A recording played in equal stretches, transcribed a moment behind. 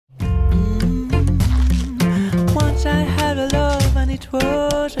Once I had a love and it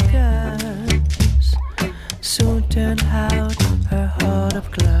was a gas. Soon turned out her heart of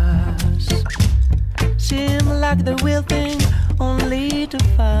glass. Seemed like the real thing, only to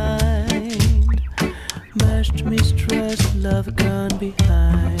find much mistrust, love gone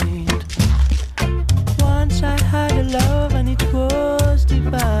behind.